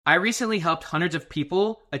I recently helped hundreds of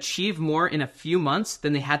people achieve more in a few months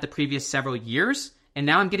than they had the previous several years. And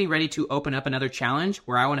now I'm getting ready to open up another challenge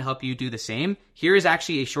where I want to help you do the same. Here is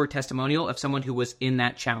actually a short testimonial of someone who was in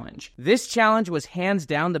that challenge. This challenge was hands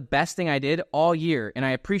down the best thing I did all year, and I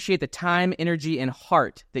appreciate the time, energy, and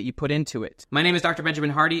heart that you put into it. My name is Dr. Benjamin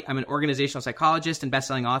Hardy. I'm an organizational psychologist and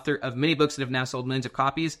best-selling author of many books that have now sold millions of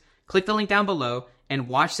copies. Click the link down below and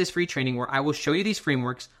watch this free training where I will show you these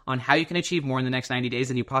frameworks on how you can achieve more in the next 90 days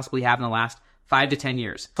than you possibly have in the last 5 to 10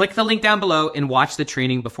 years. Click the link down below and watch the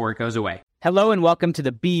training before it goes away. Hello and welcome to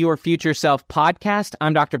the Be Your Future Self podcast.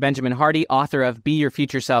 I'm Dr. Benjamin Hardy, author of Be Your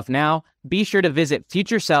Future Self Now. Be sure to visit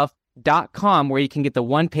futureself.com where you can get the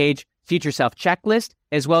one-page Future Self checklist,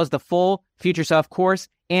 as well as the full Future Self course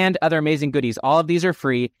and other amazing goodies. All of these are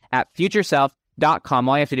free at futureself.com.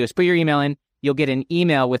 All you have to do is put your email in. You'll get an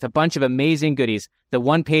email with a bunch of amazing goodies. The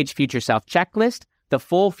one-page Future Self checklist, the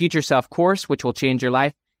full Future Self course, which will change your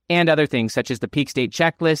life, and other things such as the Peak State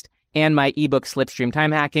checklist and my ebook Slipstream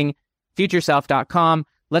Time Hacking. Futureself.com.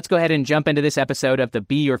 Let's go ahead and jump into this episode of the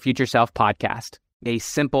Be Your Future Self podcast. A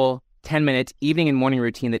simple 10-minute evening and morning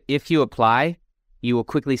routine that if you apply, you will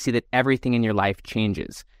quickly see that everything in your life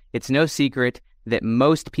changes. It's no secret that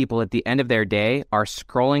most people at the end of their day are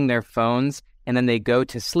scrolling their phones and then they go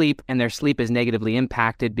to sleep and their sleep is negatively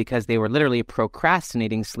impacted because they were literally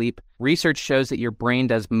procrastinating sleep. Research shows that your brain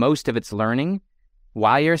does most of its learning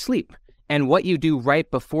while you're asleep. And what you do right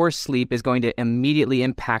before sleep is going to immediately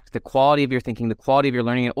impact the quality of your thinking, the quality of your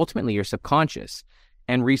learning, and ultimately your subconscious.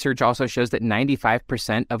 And research also shows that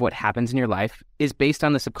 95% of what happens in your life is based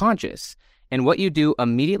on the subconscious. And what you do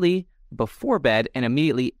immediately before bed and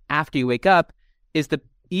immediately after you wake up is the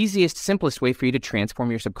easiest, simplest way for you to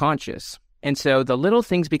transform your subconscious. And so the little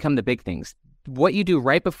things become the big things. What you do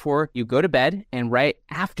right before you go to bed and right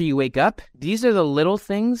after you wake up, these are the little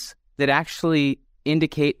things that actually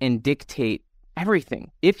indicate and dictate everything.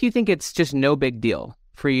 If you think it's just no big deal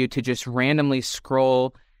for you to just randomly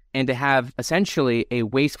scroll and to have essentially a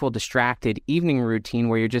wasteful, distracted evening routine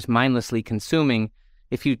where you're just mindlessly consuming,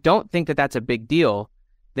 if you don't think that that's a big deal,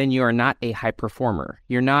 then you are not a high performer.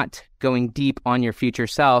 You're not going deep on your future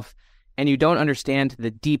self, and you don't understand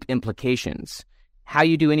the deep implications. How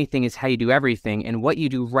you do anything is how you do everything, and what you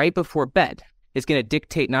do right before bed is going to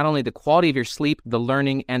dictate not only the quality of your sleep, the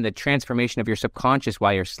learning, and the transformation of your subconscious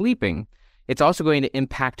while you're sleeping, it's also going to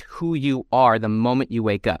impact who you are the moment you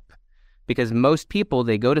wake up. Because most people,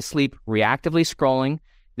 they go to sleep reactively scrolling,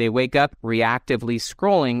 they wake up reactively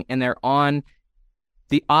scrolling, and they're on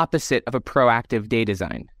the opposite of a proactive day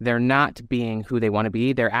design. They're not being who they want to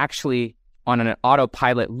be. They're actually on an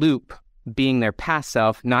autopilot loop, being their past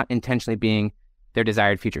self, not intentionally being their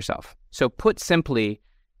desired future self. So put simply,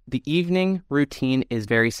 the evening routine is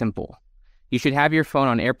very simple. You should have your phone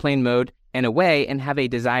on airplane mode and away and have a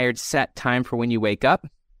desired set time for when you wake up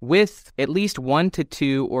with at least 1 to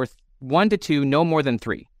 2 or 1 to 2, no more than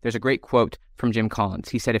 3. There's a great quote from Jim Collins.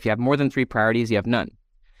 He said, if you have more than 3 priorities, you have none.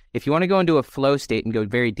 If you want to go into a flow state and go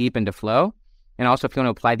very deep into flow, and also if you want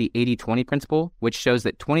to apply the 80-20 principle, which shows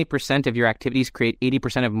that 20% of your activities create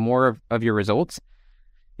 80% of more of your results,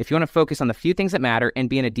 if you want to focus on the few things that matter and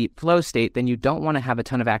be in a deep flow state, then you don't want to have a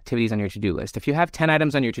ton of activities on your to-do list. If you have 10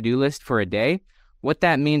 items on your to-do list for a day, what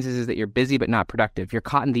that means is that you're busy but not productive. You're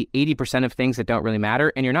caught in the 80% of things that don't really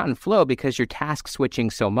matter, and you're not in flow because you're task switching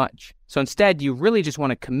so much. So instead, you really just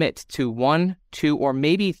want to commit to 1, 2, or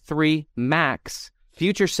maybe 3 max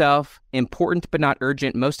future self, important but not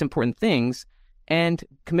urgent, most important things, and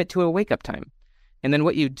commit to a wake-up time. And then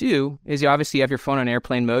what you do is you obviously have your phone on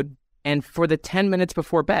airplane mode, and for the 10 minutes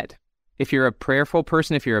before bed, if you're a prayerful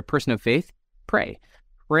person, if you're a person of faith, pray.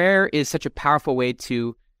 Prayer is such a powerful way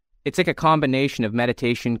it's like a combination of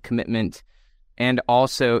meditation, commitment, and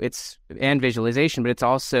visualization, but it's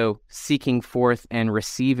also seeking forth and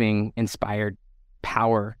receiving inspired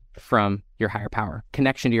power from your higher power,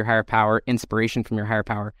 connection to your higher power, inspiration from your higher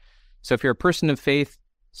power. So if you're a person of faith,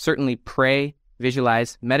 certainly pray,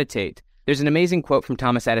 visualize, meditate. There's an amazing quote from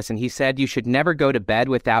Thomas Edison. He said, you should never go to bed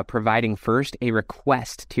without providing first a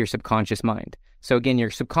request to your subconscious mind. So again,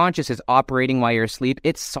 your subconscious is operating while you're asleep.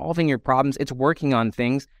 It's solving your problems. It's working on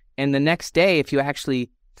things. And the next day, if you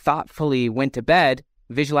actually thoughtfully went to bed,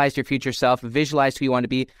 visualized your future self, visualized who you want to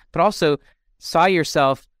be, but also saw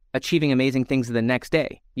yourself achieving amazing things the next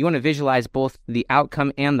day. You want to visualize both the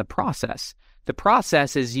outcome and the process. The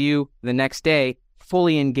process is you, the next day,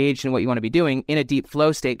 fully engaged in what you want to be doing in a deep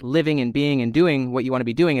flow state, living and being and doing what you want to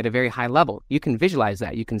be doing at a very high level. You can visualize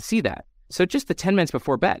that. You can see that. So just the 10 minutes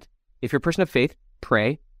before bed, if you're a person of faith,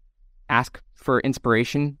 pray, ask for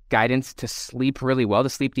inspiration, guidance to sleep really well, to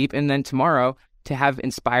sleep deep. And then tomorrow, to have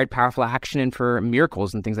inspired, powerful action and for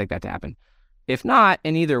miracles and things like that to happen. If not,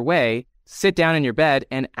 in either way, sit down in your bed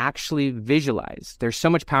and actually visualize. There's so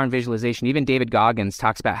much power in visualization. Even David Goggins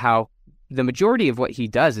talks about how the majority of what he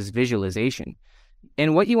does is visualization.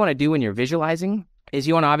 And what you want to do when you're visualizing is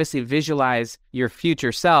you want to obviously visualize your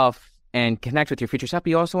future self and connect with your future self, but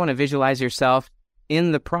you also want to visualize yourself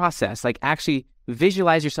in the process, like actually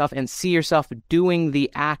visualize yourself and see yourself doing the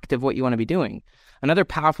act of what you want to be doing. Another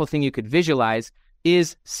powerful thing you could visualize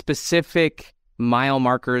is specific mile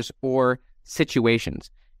markers or situations.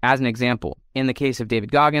 As an example, in the case of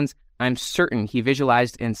David Goggins, I'm certain he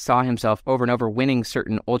visualized and saw himself over and over winning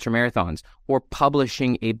certain ultramarathons or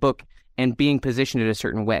publishing a book and being positioned in a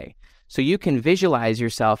certain way. So you can visualize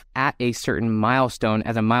yourself at a certain milestone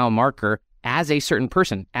as a mile marker, as a certain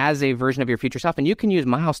person, as a version of your future self, and you can use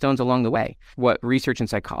milestones along the way. What research in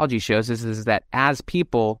psychology shows is that as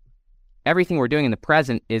people, everything we're doing in the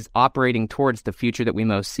present is operating towards the future that we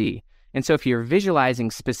most see. And so if you're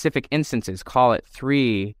visualizing specific instances, call it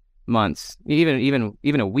 3 months, even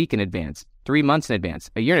a week in advance, 3 months in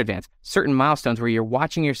advance, a year in advance, certain milestones where you're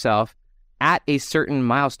watching yourself at a certain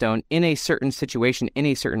milestone, in a certain situation, in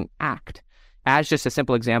a certain act. As just a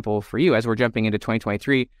simple example for you, as we're jumping into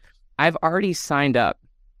 2023, I've already signed up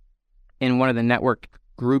in one of the network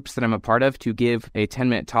groups that I'm a part of to give a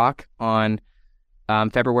 10-minute talk on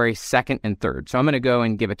February 2nd and 3rd. So I'm going to go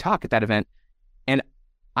and give a talk at that event, and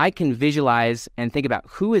I can visualize and think about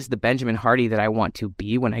who is the Benjamin Hardy that I want to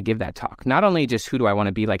be when I give that talk. Not only just who do I want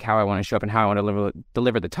to be, like how I want to show up and how I want to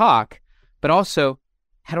deliver the talk, but also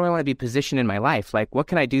how do I want to be positioned in my life? Like what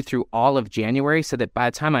can I do through all of January so that by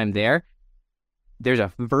the time I'm there, there's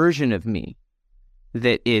a version of me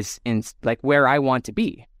that is in like where I want to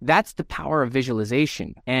be. That's the power of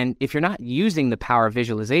visualization. And if you're not using the power of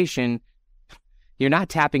visualization, you're not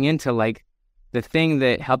tapping into like the thing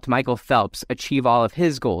that helped Michael Phelps achieve all of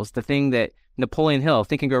his goals, the thing that Napoleon Hill,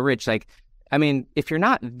 Think and Grow Rich, like, I mean, if you're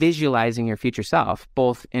not visualizing your future self,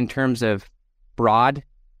 both in terms of broad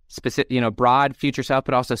future self,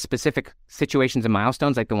 but also specific situations and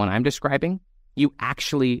milestones like the one I'm describing, you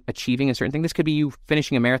actually achieving a certain thing. This could be you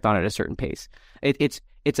finishing a marathon at a certain pace.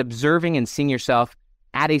 It's observing and seeing yourself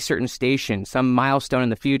at a certain station, some milestone in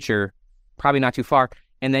the future, probably not too far,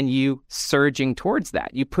 and then you surging towards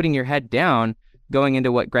that. You putting your head down, going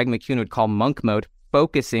into what Greg McKeown would call monk mode,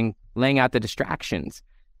 focusing, laying out the distractions,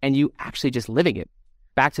 and you actually just living it.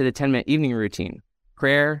 Back to the 10-minute evening routine.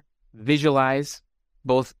 Prayer, visualize,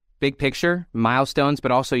 both big picture, milestones,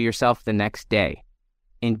 but also yourself the next day.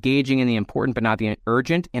 Engaging in the important but not the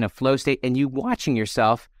urgent in a flow state, and you watching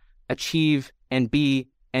yourself achieve and be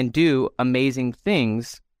and do amazing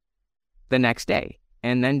things the next day.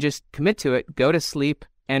 And then just commit to it, go to sleep.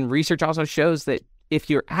 And research also shows that if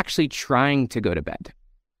you're actually trying to go to bed,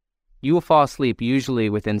 you will fall asleep usually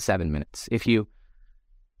within 7 minutes. If you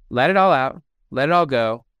let it all out, let it all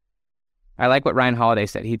go. I like what Ryan Holiday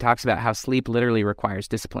said. He talks about how sleep literally requires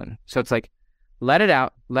discipline. So it's like, let it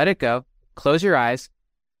out, let it go, close your eyes,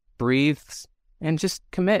 breathe, and just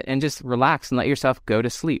commit and just relax and let yourself go to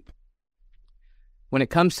sleep. When it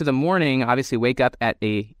comes to the morning, obviously wake up at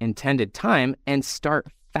a intended time and start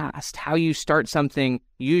fast. How you start something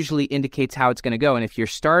usually indicates how it's going to go. And if you're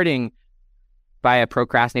starting by a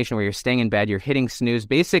procrastination where you're staying in bed, you're hitting snooze,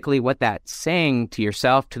 basically what that's saying to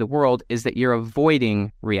yourself, to the world, is that you're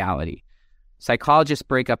avoiding reality. Psychologists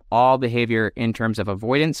break up all behavior in terms of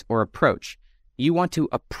avoidance or approach. You want to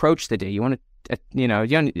approach the day. You want to, I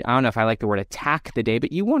don't know if I like the word attack the day,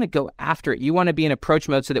 but you want to go after it. You want to be in approach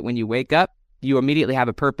mode so that when you wake up, you immediately have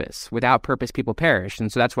a purpose. Without purpose, people perish.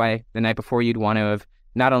 And so that's why the night before you'd want to have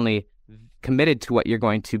not only committed to what you're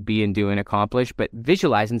going to be and do and accomplish, but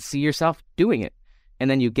visualize and see yourself doing it.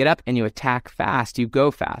 And then you get up and you attack fast, you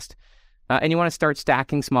go fast. And you want to start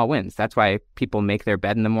stacking small wins. That's why people make their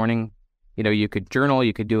bed in the morning. You could journal,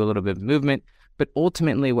 you could do a little bit of movement, but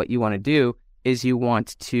ultimately what you want to do is you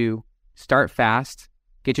want to start fast,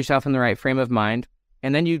 get yourself in the right frame of mind,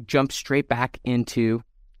 and then you jump straight back into,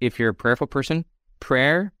 if you're a prayerful person,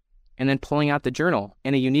 prayer, and then pulling out the journal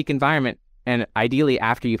in a unique environment. And ideally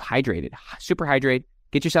after you've hydrated, super hydrate,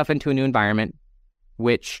 get yourself into a new environment,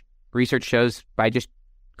 which research shows by just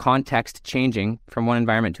context changing from one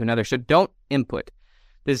environment to another. So don't input.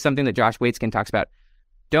 This is something that Josh Waitzkin talks about.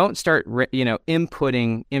 Don't start,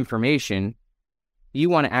 inputting information. You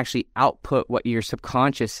want to actually output what your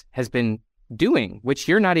subconscious has been doing, which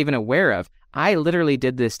you're not even aware of. I literally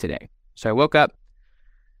did this today. So I woke up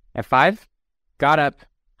at 5, got up,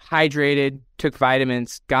 hydrated, took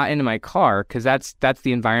vitamins, got into my car, because that's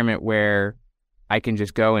the environment where I can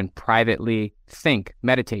just go and privately think,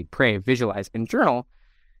 meditate, pray, visualize, and journal.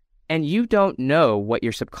 And you don't know what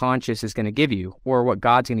your subconscious is going to give you or what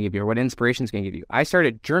God's going to give you or what inspiration is going to give you. I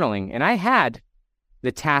started journaling and I had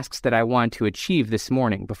the tasks that I wanted to achieve this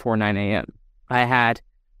morning before 9 a.m. I had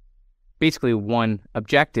basically one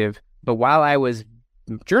objective, but while I was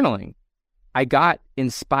journaling, I got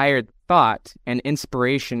inspired thought and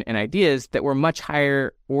inspiration and ideas that were much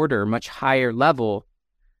higher order, much higher level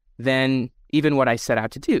than even what I set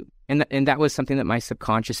out to do. And that was something that my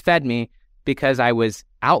subconscious fed me because I was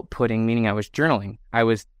outputting, meaning I was journaling. I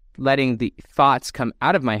was letting the thoughts come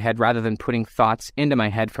out of my head rather than putting thoughts into my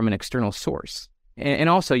head from an external source. And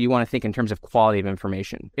also, you want to think in terms of quality of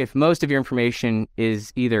information. If most of your information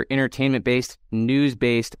is either entertainment-based,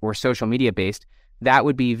 news-based, or social media-based, that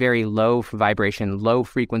would be very low vibration, low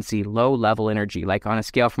frequency, low level energy. Like on a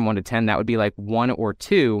scale from 1 to 10, that would be like 1 or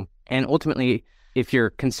 2. And ultimately, if you're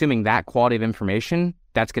consuming that quality of information,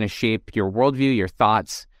 that's going to shape your worldview, your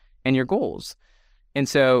thoughts, and your goals. And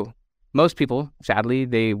so most people, sadly,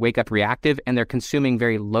 they wake up reactive and they're consuming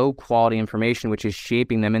very low quality information, which is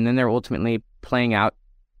shaping them. And then they're ultimately playing out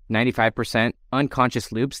 95%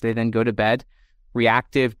 unconscious loops. They then go to bed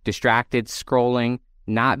reactive, distracted, scrolling,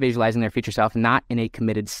 not visualizing their future self, not in a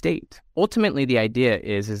committed state. Ultimately, the idea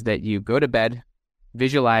is that you go to bed,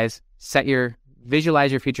 visualize your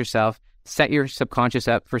future self, set your subconscious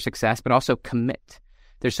up for success, but also commit.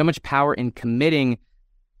 There's so much power in committing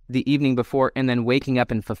the evening before and then waking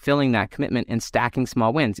up and fulfilling that commitment and stacking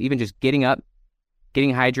small wins. Even just getting up,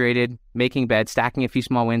 getting hydrated, making bed, stacking a few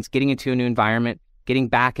small wins, getting into a new environment, getting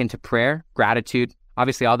back into prayer, gratitude.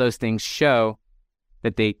 Obviously, all those things show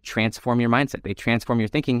that they transform your mindset, they transform your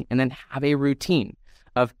thinking, and then have a routine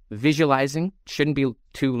of visualizing, shouldn't be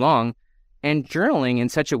too long, and journaling in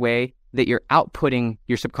such a way that you're outputting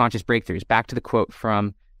your subconscious breakthroughs. Back to the quote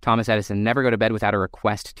from Thomas Edison, never go to bed without a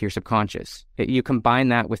request to your subconscious. You combine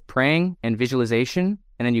that with praying and visualization,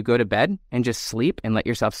 and then you go to bed and just sleep and let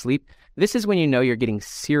yourself sleep. This is when you know you're getting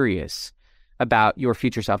serious about your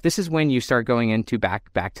future self. This is when you start going into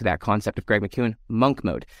back to that concept of Greg McKeown, monk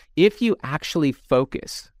mode. If you actually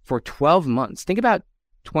focus for 12 months, think about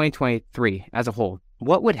 2023 as a whole.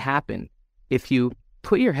 What would happen if you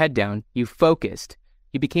put your head down, you focused,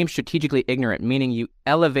 you became strategically ignorant, meaning you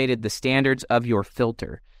elevated the standards of your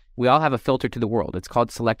filter. We all have a filter to the world. It's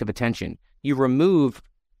called selective attention. You remove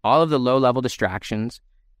all of the low-level distractions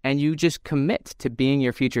and you just commit to being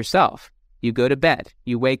your future self. You go to bed,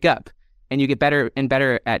 you wake up, and you get better and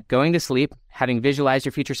better at going to sleep, having visualized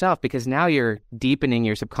your future self, because now you're deepening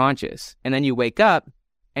your subconscious. And then you wake up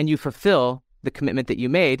and you fulfill the commitment that you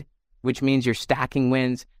made, which means you're stacking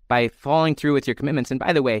wins by following through with your commitments. And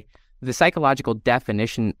by the way, the psychological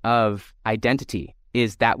definition of identity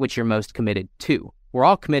is that which you're most committed to. We're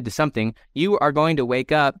all committed to something. You are going to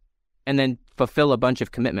wake up and then fulfill a bunch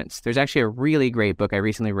of commitments. There's actually a really great book I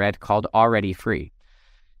recently read called Already Free.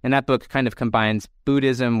 And that book kind of combines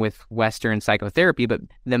Buddhism with Western psychotherapy, but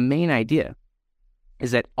the main idea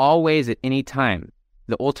is that always at any time,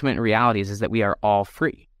 the ultimate reality is that we are all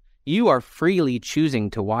free. You are freely choosing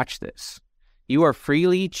to watch this. You are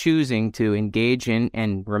freely choosing to engage in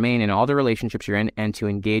and remain in all the relationships you're in and to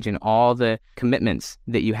engage in all the commitments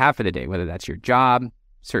that you have for the day, whether that's your job,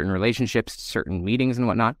 certain relationships, certain meetings and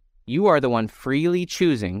whatnot. You are the one freely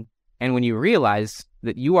choosing. And when you realize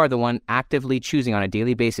that you are the one actively choosing on a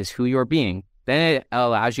daily basis who you're being, then it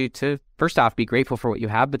allows you to, first off, be grateful for what you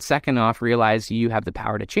have, but second off, realize you have the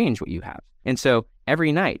power to change what you have. And so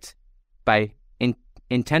every night, by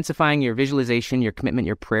intensifying your visualization, your commitment,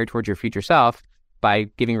 your prayer towards your future self, by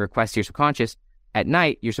giving requests to your subconscious, at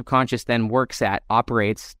night, your subconscious then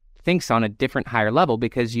operates, thinks on a different higher level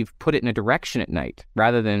because you've put it in a direction at night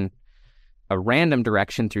rather than a random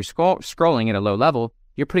direction through scrolling at a low level.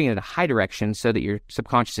 You're putting it in a high direction so that your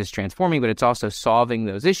subconscious is transforming, but it's also solving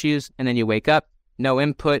those issues. And then you wake up, no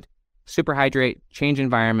input, superhydrate, change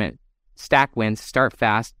environment, stack wins, start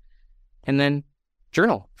fast, and then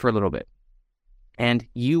journal for a little bit. And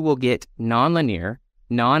you will get nonlinear,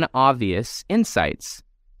 non-obvious insights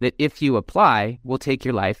that if you apply, will take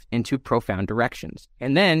your life into profound directions.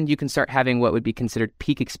 And then you can start having what would be considered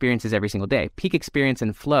peak experiences every single day. Peak experience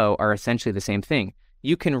and flow are essentially the same thing.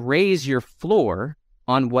 You can raise your floor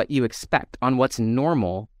on what you expect, on what's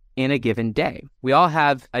normal in a given day. We all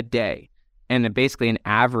have a day and basically an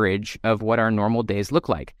average of what our normal days look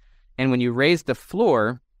like. And when you raise the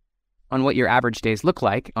floor on what your average days look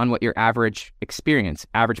like, on what your average experience,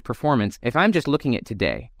 average performance, if I'm just looking at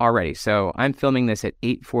today already, so I'm filming this at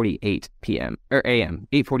 8:48 p.m. or a.m.,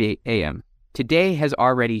 8:48 a.m. Today has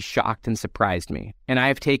already shocked and surprised me. And I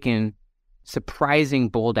have taken surprising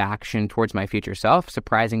bold action towards my future self,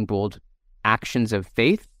 surprising bold actions of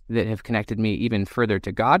faith that have connected me even further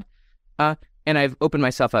to God. And I've opened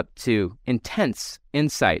myself up to intense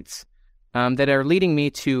insights that are leading me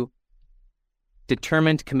to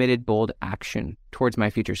determined, committed, bold action towards my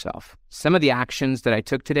future self. Some of the actions that I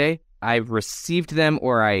took today, I received them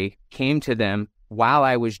or I came to them while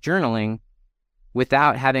I was journaling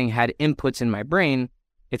without having had inputs in my brain.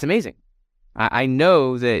 It's amazing. I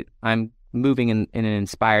know that I'm moving in an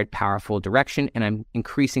inspired, powerful direction, and I'm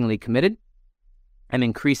increasingly committed. I'm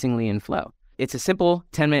increasingly in flow. It's a simple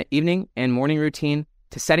 10-minute evening and morning routine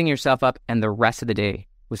to setting yourself up and the rest of the day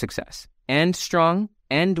with success. End strong,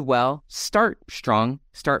 end well, start strong,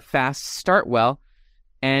 start fast, start well,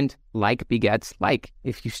 and like begets like.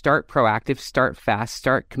 If you start proactive, start fast,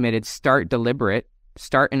 start committed, start deliberate,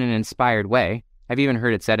 start in an inspired way. I've even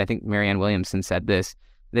heard it said, I think Marianne Williamson said this,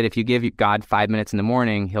 that if you give God 5 minutes in the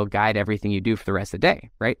morning, he'll guide everything you do for the rest of the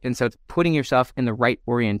day, right? And so it's putting yourself in the right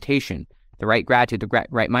orientation, the right gratitude, the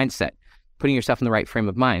right mindset, putting yourself in the right frame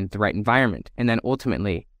of mind, the right environment, and then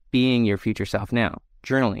ultimately being your future self now.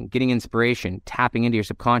 Journaling, getting inspiration, tapping into your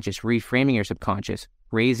subconscious, reframing your subconscious,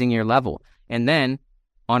 raising your level, and then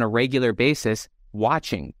on a regular basis,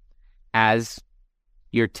 watching as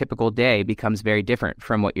your typical day becomes very different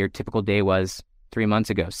from what your typical day was 3 months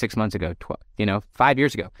ago, 6 months ago, 5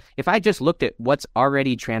 years ago. If I just looked at what's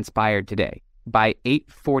already transpired today, by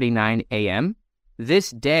 8:49 a.m., this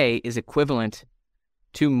day is equivalent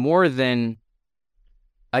to more than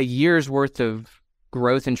a year's worth of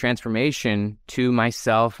growth and transformation to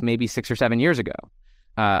myself maybe 6 or 7 years ago.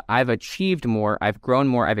 I've achieved more, I've grown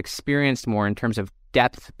more, I've experienced more in terms of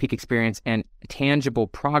depth, peak experience, and tangible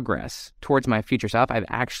progress towards my future self. I've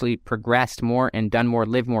actually progressed more and done more,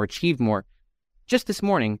 lived more, achieved more just this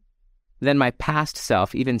morning than my past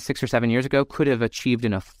self, even 6 or 7 years ago, could have achieved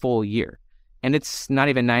in a full year. And it's not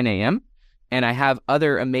even 9 a.m. And I have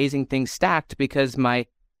other amazing things stacked because my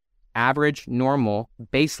average, normal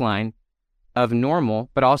baseline of normal,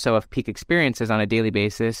 but also of peak experiences on a daily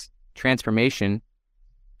basis, transformation,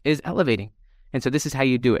 is elevating. And so this is how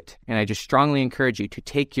you do it. And I just strongly encourage you to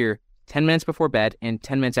take your 10 minutes before bed and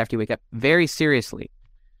 10 minutes after you wake up very seriously.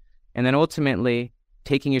 And then ultimately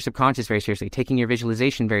taking your subconscious very seriously, taking your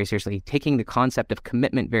visualization very seriously, taking the concept of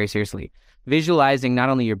commitment very seriously, visualizing not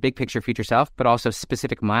only your big picture future self, but also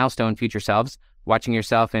specific milestone future selves, watching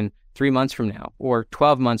yourself in 3 months from now, or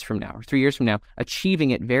 12 months from now, or 3 years from now,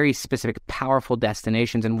 achieving at very specific, powerful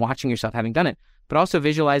destinations and watching yourself having done it, but also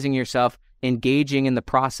visualizing yourself engaging in the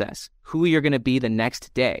process, who you're going to be the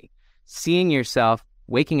next day, seeing yourself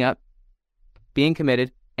waking up, being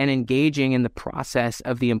committed, and engaging in the process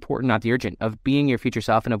of the important, not the urgent, of being your future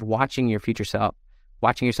self and of watching your future self,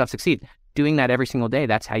 watching yourself succeed. Doing that every single day,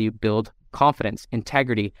 that's how you build confidence,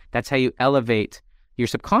 integrity. That's how you elevate your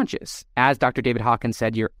subconscious. As Dr. David Hawkins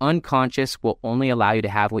said, your unconscious will only allow you to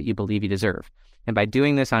have what you believe you deserve. And by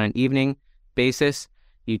doing this on an evening basis,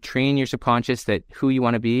 you train your subconscious that who you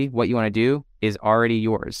want to be, what you want to do is already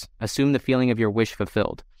yours. Assume the feeling of your wish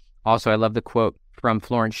fulfilled. Also, I love the quote from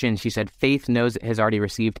Florence Shin. She said, faith knows it has already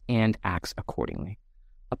received and acts accordingly.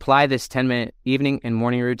 Apply this 10-minute evening and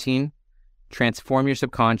morning routine. Transform your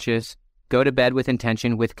subconscious. Go to bed with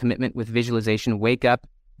intention, with commitment, with visualization. Wake up,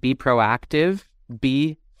 be proactive,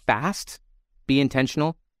 be fast, be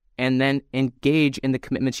intentional, and then engage in the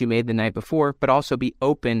commitments you made the night before, but also be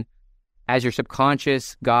open as your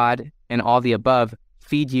subconscious, God, and all the above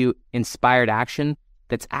feed you inspired action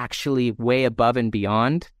that's actually way above and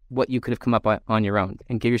beyond what you could have come up on your own,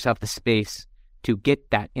 and give yourself the space to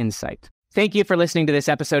get that insight. Thank you for listening to this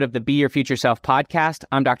episode of the Be Your Future Self podcast.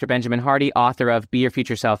 I'm Dr. Benjamin Hardy, author of Be Your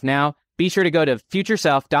Future Self Now. Be sure to go to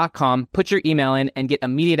futureself.com, put your email in, and get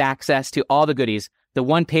immediate access to all the goodies. The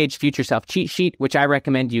one-page Future Self cheat sheet, which I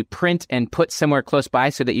recommend you print and put somewhere close by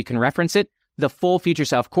so that you can reference it. The full Future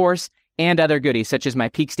Self course, and other goodies, such as my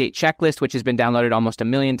peak state checklist, which has been downloaded almost 1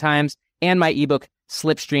 million times, and my ebook,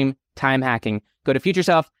 Slipstream Time Hacking. Go to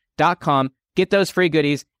futureself.com, get those free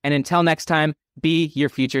goodies, and until next time, be your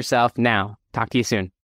future self now. Talk to you soon.